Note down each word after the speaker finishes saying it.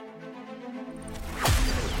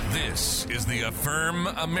This is the Affirm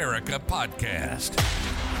America podcast,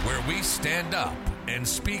 where we stand up and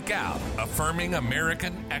speak out, affirming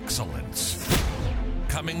American excellence.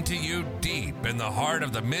 Coming to you deep in the heart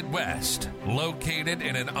of the Midwest, located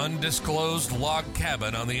in an undisclosed log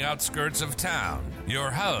cabin on the outskirts of town.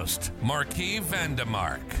 Your host, Marquis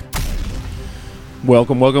Vandemark.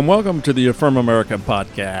 Welcome to the Affirm America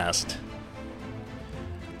podcast.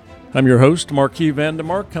 I'm your host, Marquis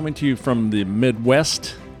Vandemark, coming to you from the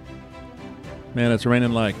Midwest. Man, it's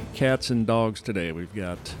raining like cats and dogs today. We've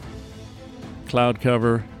got cloud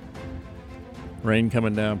cover, rain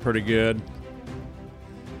coming down pretty good.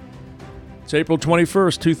 It's April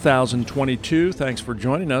 21st, 2022. Thanks for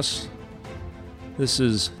joining us. This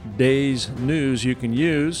is Day's News You Can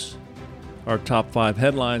Use, our top 5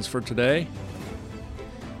 headlines for today.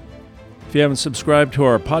 If you haven't subscribed to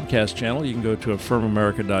our podcast channel, you can go to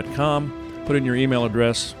affirmamerica.com, put in your email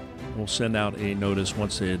address. We'll send out a notice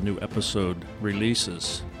once a new episode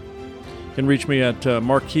releases. You can reach me at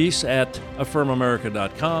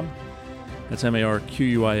marquis@affirmamerica.com. That's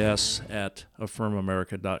MARQUIS at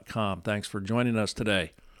affirmamerica.com. Thanks for joining us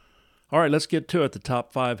today. All right, let's get to it. The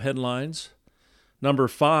top 5 headlines. Number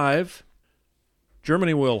 5,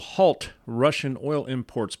 Germany will halt Russian oil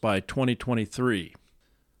imports by 2023.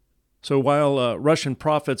 So while Russian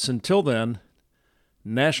profits until then,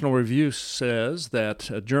 National Review says that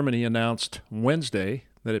Germany announced Wednesday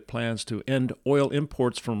that it plans to end oil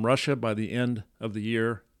imports from Russia by the end of the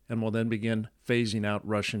year and will then begin phasing out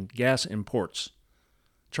Russian gas imports,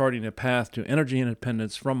 charting a path to energy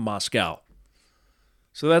independence from Moscow.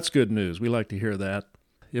 So that's good news. We like to hear that.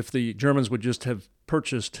 If the Germans would just have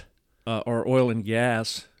purchased our oil and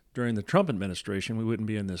gas during the Trump administration, we wouldn't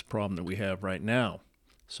be in this problem that we have right now.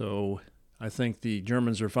 So I think the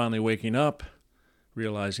Germans are finally waking up,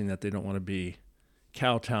 realizing that they don't want to be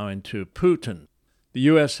kowtowing to Putin. The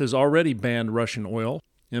U.S. has already banned Russian oil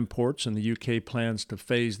imports, and the U.K. plans to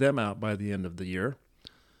phase them out by the end of the year.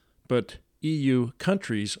 But EU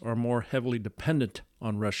countries are more heavily dependent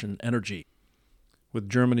on Russian energy, with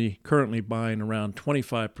Germany currently buying around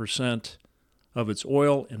 25% of its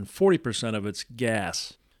oil and 40% of its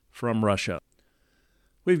gas from Russia.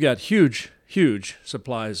 We've got huge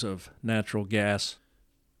supplies of natural gas.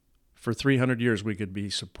 For 300 years, we could be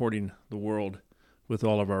supporting the world with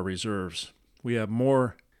all of our reserves. We have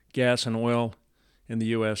more gas and oil in the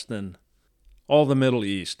U.S. than all the Middle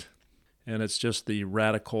East. And it's just the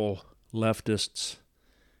radical leftists,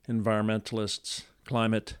 environmentalists,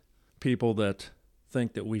 climate people that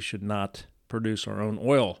think that we should not produce our own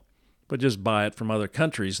oil, but just buy it from other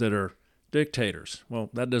countries that are dictators. Well,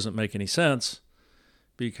 that doesn't make any sense,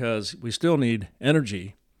 because we still need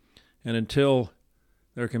energy, and until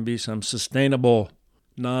there can be some sustainable,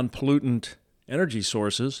 non-pollutant energy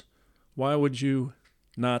sources, why would you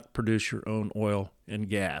not produce your own oil and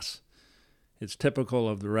gas? It's typical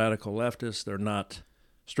of the radical leftists. They're not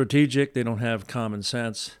strategic. They don't have common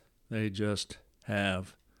sense. They just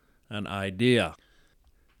have an idea.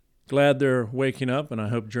 Glad they're waking up, and I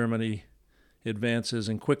hope Germany advances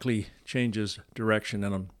and quickly changes direction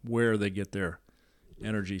on where they get their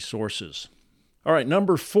energy sources. All right,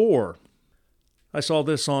 number 4. I saw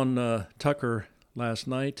this on Tucker last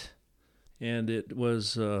night, and it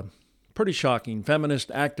was pretty shocking. Feminist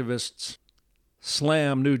activists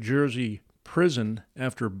slam New Jersey prison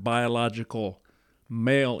after biological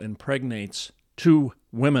male impregnates 2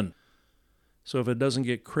 women. So if it doesn't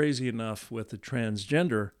get crazy enough with the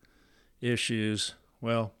transgender issues,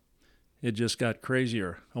 well, it just got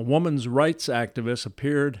crazier. A woman's rights activist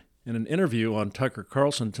appeared in an interview on Tucker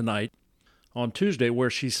Carlson tonight on Tuesday, where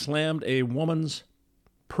she slammed a woman's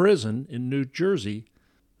prison in New Jersey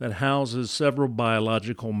that houses several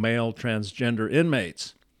biological male transgender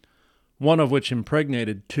inmates, one of which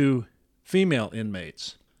impregnated 2 female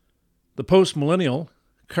inmates. The post-millennial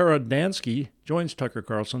Kara Dansky joins Tucker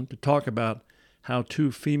Carlson to talk about how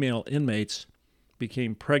 2 female inmates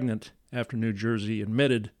became pregnant after New Jersey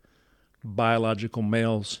admitted biological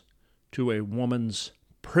males to a woman's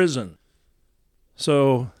prison.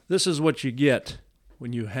 So this is what you get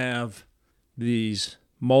when you have these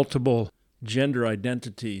multiple gender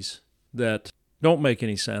identities that don't make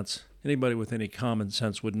any sense. Anybody with any common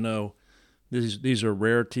sense would know these are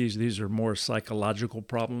rarities. These are more psychological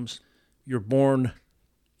problems. You're born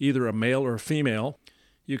either a male or a female.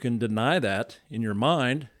 You can deny that in your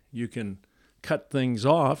mind. You can cut things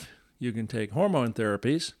off. You can take hormone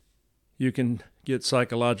therapies. You can get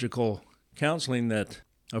psychological counseling that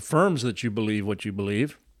affirms that you believe what you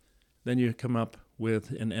believe. Then you come up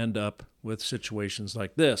with and end up with situations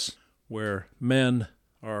like this, where men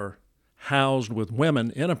are housed with women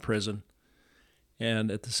in a prison,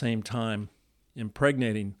 and at the same time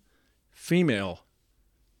impregnating female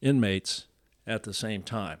inmates at the same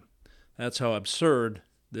time. That's how absurd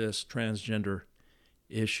this transgender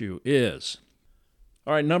issue is.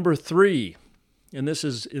 All right, number 3, and this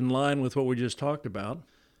is in line with what we just talked about.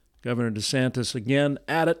 Governor DeSantis again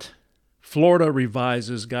at it. Florida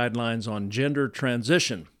revises guidelines on gender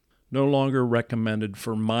transition, no longer recommended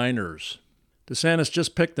for minors. DeSantis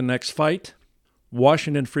just picked the next fight.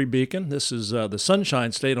 Washington Free Beacon, this is the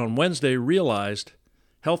Sunshine State, on Wednesday realized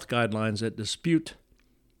health guidelines that dispute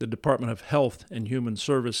the Department of Health and Human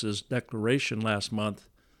Services declaration last month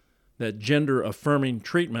that gender-affirming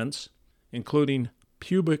treatments, including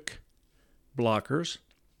pubic blockers,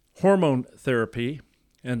 hormone therapy,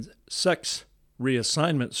 and sex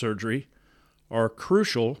reassignment surgery, are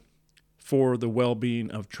crucial for the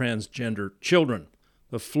well-being of transgender children.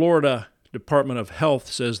 The Florida Department of Health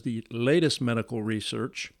says the latest medical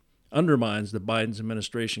research undermines the Biden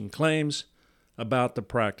administration claims about the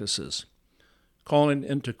practices, calling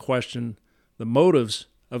into question the motives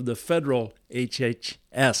of the federal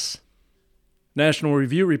HHS. National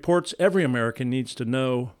Review reports every American needs to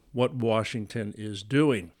know what Washington is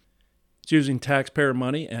doing. It's using taxpayer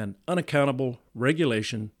money and unaccountable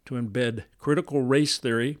regulation to embed critical race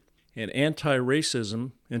theory and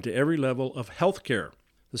anti-racism into every level of health care.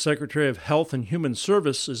 The Secretary of Health and Human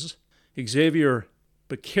Services, Xavier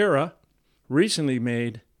Becerra, recently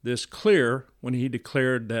made this clear when he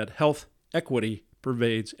declared that health equity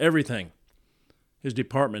pervades everything his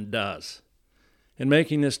department does. In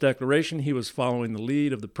making this declaration, he was following the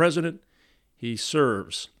lead of the president he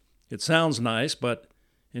serves. It sounds nice, but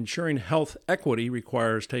ensuring health equity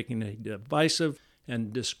requires taking a divisive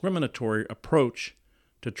and discriminatory approach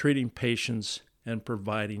to treating patients and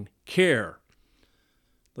providing care.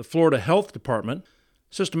 The Florida Health Department,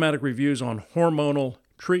 systematic reviews on hormonal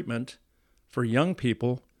treatment for young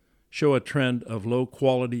people show a trend of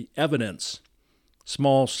low-quality evidence,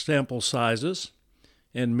 small sample sizes,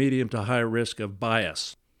 and medium to high risk of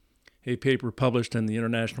bias. A paper published in the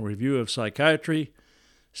International Review of Psychiatry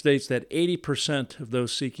states that 80% of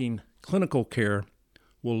those seeking clinical care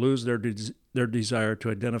will lose their desire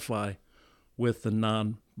to identify with the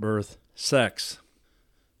non-birth sex.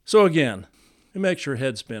 So again, it makes your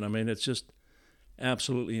head spin. I mean, it's just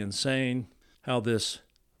absolutely insane how this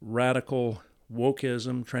radical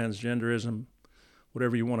wokeism, transgenderism,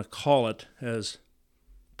 whatever you want to call it, has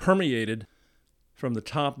permeated from the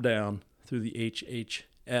top down through the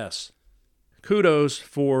HHS. Kudos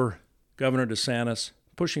for Governor DeSantis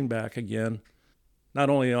pushing back again, not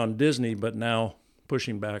only on Disney, but now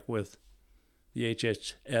pushing back with the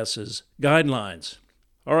HHS's guidelines.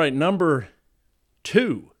 All right, number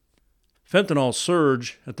 2. Fentanyl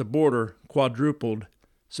surge at the border quadrupled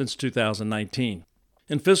since 2019.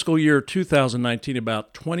 In fiscal year 2019,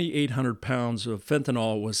 about 2,800 pounds of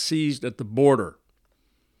fentanyl was seized at the border.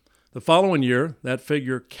 The following year, that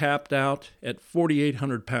figure capped out at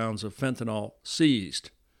 4,800 pounds of fentanyl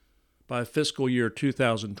seized. By fiscal year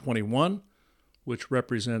 2021, which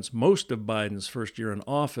represents most of Biden's first year in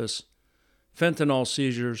office, fentanyl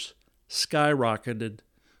seizures skyrocketed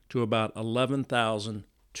to about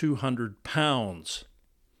 11,200 pounds.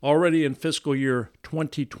 Already in fiscal year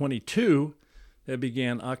 2022, that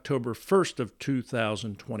began October 1st of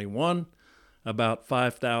 2021, about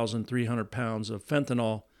 5,300 pounds of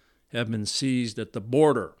fentanyl have been seized at the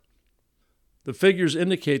border. The figures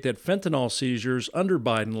indicate that fentanyl seizures under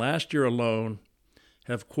Biden last year alone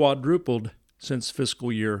have quadrupled since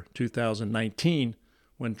fiscal year 2019,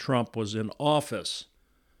 when Trump was in office.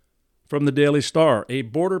 From the Daily Star, a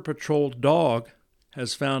Border Patrol dog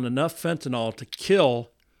has found enough fentanyl to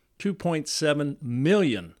kill 2.7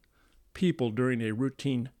 million people during a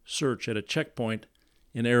routine search at a checkpoint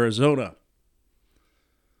in Arizona.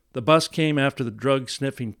 The bus came after the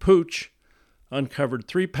drug-sniffing pooch uncovered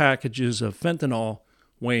 3 packages of fentanyl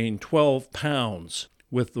weighing 12 pounds,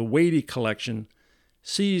 with the weighty collection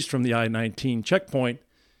seized from the I-19 checkpoint,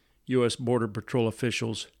 U.S. Border Patrol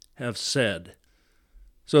officials have said.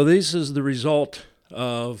 So this is the result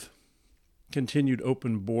of continued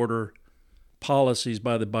open border policies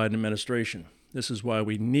by the Biden administration. This is why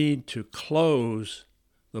we need to close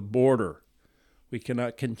the border. We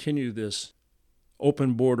cannot continue this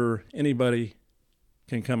open border, anybody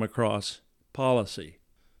can come across policy.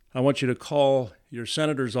 I want you to call your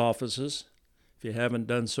senator's offices. If you haven't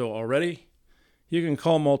done so already, you can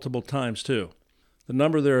call multiple times too. The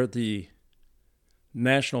number there at the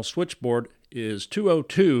National Switchboard is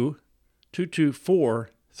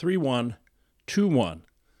 202-224-3121.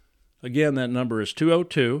 Again, that number is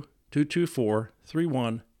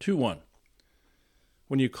 202-224-3121.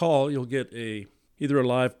 When you call, you'll get a either a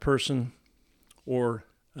live person or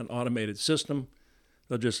an automated system.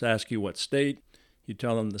 They'll just ask you what state, you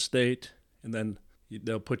tell them the state, and then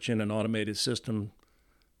they'll put you in an automated system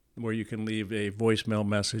where you can leave a voicemail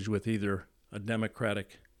message with either a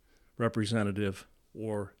Democratic representative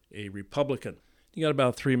or a Republican. You got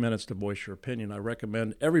about 3 minutes to voice your opinion. I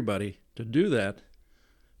recommend everybody to do that,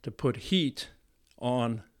 to put heat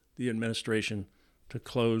on the administration to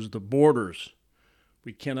close the borders.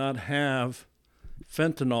 We cannot have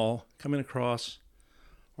fentanyl coming across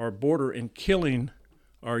our border and killing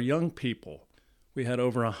our young people. We had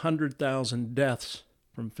over 100,000 deaths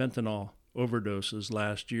from fentanyl overdoses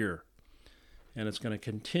last year, and it's going to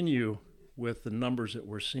continue with the numbers that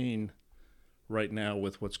we're seeing right now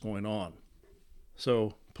with what's going on.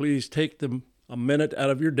 So please take a minute out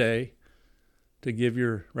of your day to give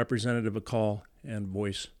your representative a call and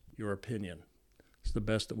voice your opinion. It's the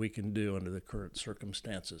best that we can do under the current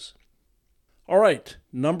circumstances. All right,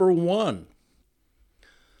 number 1.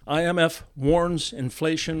 IMF warns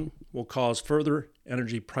inflation will cause further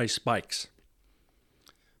energy price spikes.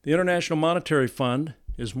 The International Monetary Fund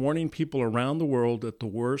is warning people around the world that the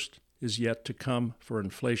worst is yet to come for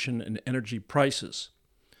inflation and energy prices.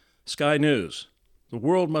 Sky News: the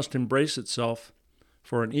world must embrace itself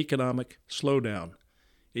for an economic slowdown,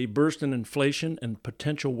 a burst in inflation and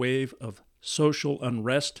potential wave of social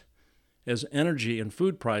unrest as energy and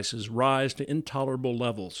food prices rise to intolerable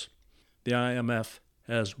levels, the IMF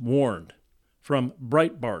has warned. From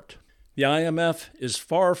Breitbart: the IMF is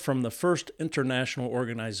far from the first international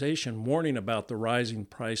organization warning about the rising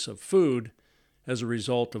price of food as a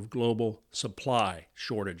result of global supply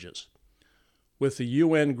shortages, with the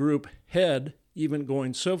UN group head even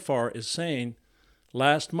going so far as saying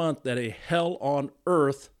last month that a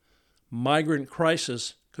hell-on-earth migrant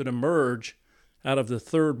crisis could emerge out of the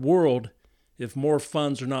third world if more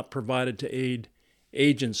funds are not provided to aid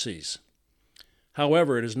agencies.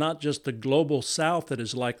 However, it is not just the global south that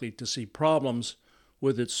is likely to see problems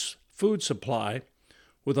with its food supply,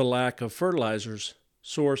 with a lack of fertilizers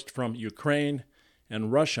sourced from Ukraine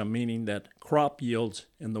and Russia, meaning that crop yields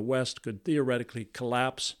in the West could theoretically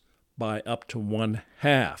collapse by up to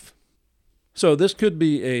 1/2. So this could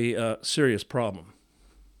be a serious problem.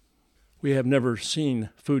 We have never seen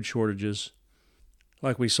food shortages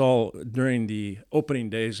like we saw during the opening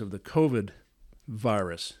days of the COVID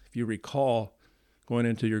virus. If you recall, going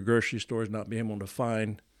into your grocery stores, not being able to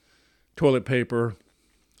find toilet paper,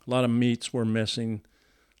 a lot of meats were missing,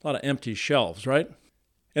 a lot of empty shelves, right?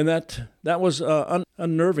 And that was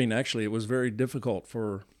unnerving, actually. It was very difficult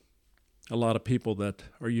for a lot of people that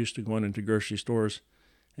are used to going into grocery stores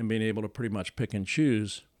and being able to pretty much pick and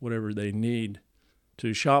choose whatever they need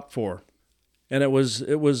to shop for. And it was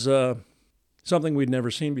something we'd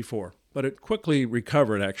never seen before. But it quickly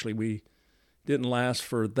recovered, actually. We didn't last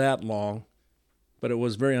for that long, but it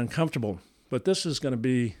was very uncomfortable. But this is going to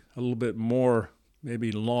be a little bit more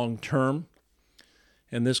maybe long-term,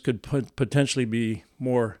 and this could potentially be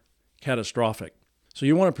more catastrophic. So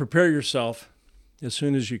you want to prepare yourself as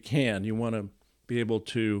soon as you can. You want to be able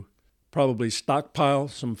to probably stockpile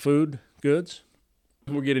some food goods.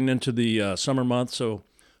 We're getting into the summer months, so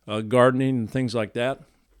gardening and things like that.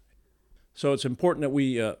 So it's important that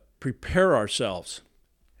we prepare ourselves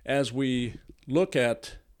as we look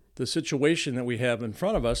at the situation that we have in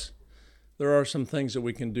front of us. There are some things that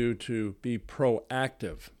we can do to be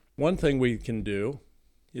proactive. One thing we can do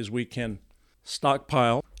is we can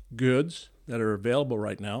stockpile goods that are available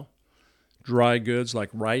right now, dry goods like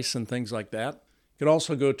rice and things like that. You can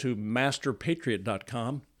also go to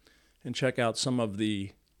masterpatriot.com and check out some of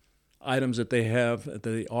the items that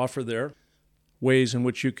they offer there, ways in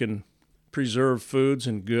which you can preserve foods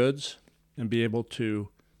and goods and be able to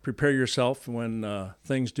prepare yourself when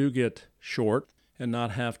things do get short and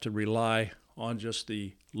not have to rely on just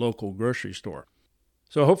the local grocery store.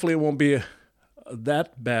 So hopefully it won't be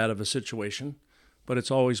that bad of a situation, but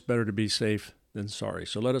it's always better to be safe than sorry.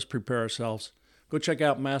 So let us prepare ourselves. Go check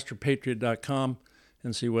out masterpatriot.com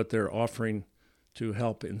and see what they're offering to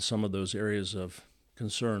help in some of those areas of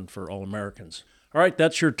concern for all Americans. All right,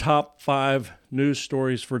 that's your top 5 news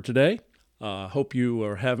stories for today. Hope you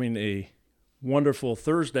are having a wonderful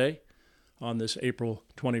Thursday on this April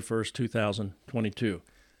 21st, 2022.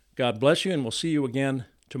 God bless you, and we'll see you again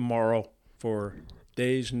tomorrow for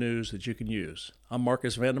day's news that you can use. I'm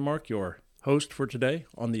Marcus Vandermark, your host for today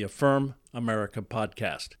on the Affirm America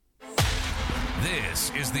podcast.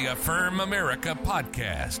 This is the Affirm America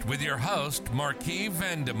podcast with your host, Marquis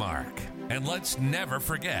Vandermark. And let's never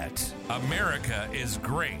forget, America is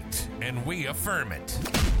great, and we affirm it.